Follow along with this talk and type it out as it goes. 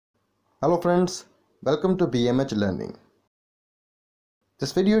Hello friends, welcome to BMH Learning.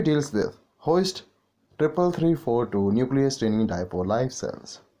 This video deals with Hoechst 33342 nuclear staining dye for live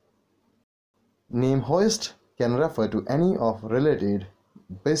cells. Name Hoechst can refer to any of related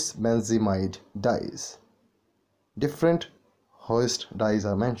bisbenzimide dyes. Different Hoechst dyes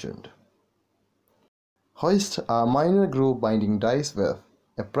are mentioned. Hoechst are minor group binding dyes with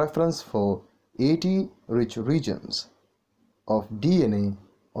a preference for AT-rich regions of DNA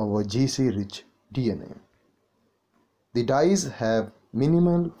over GC-rich DNA. The dyes have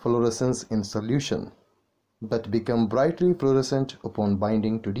minimal fluorescence in solution but become brightly fluorescent upon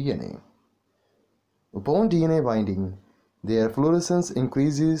binding to DNA. Upon DNA binding, their fluorescence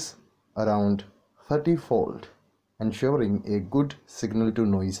increases around 30-fold, ensuring a good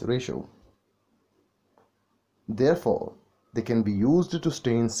signal-to-noise ratio. Therefore, they can be used to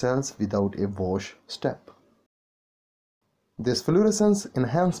stain cells without a wash step. This fluorescence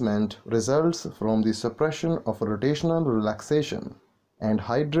enhancement results from the suppression of rotational relaxation and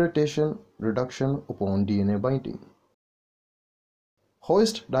hydration reduction upon DNA binding.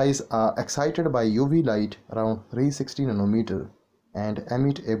 Hoechst dyes are excited by UV light around 360 nanometer and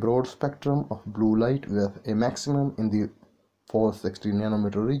emit a broad spectrum of blue light with a maximum in the 460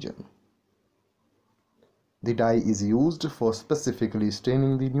 nanometer region. The dye is used for specifically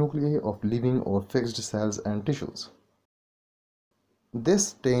staining the nuclei of living or fixed cells and tissues. This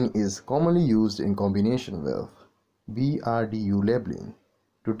stain is commonly used in combination with BRDU labeling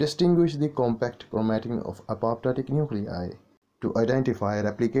to distinguish the compact chromatin of apoptotic nuclei, to identify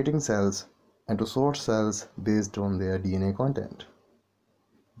replicating cells, and to sort cells based on their DNA content.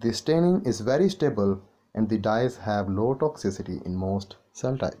 The staining is very stable and the dyes have low toxicity in most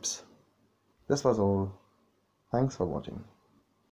cell types. This was all. Thanks for watching.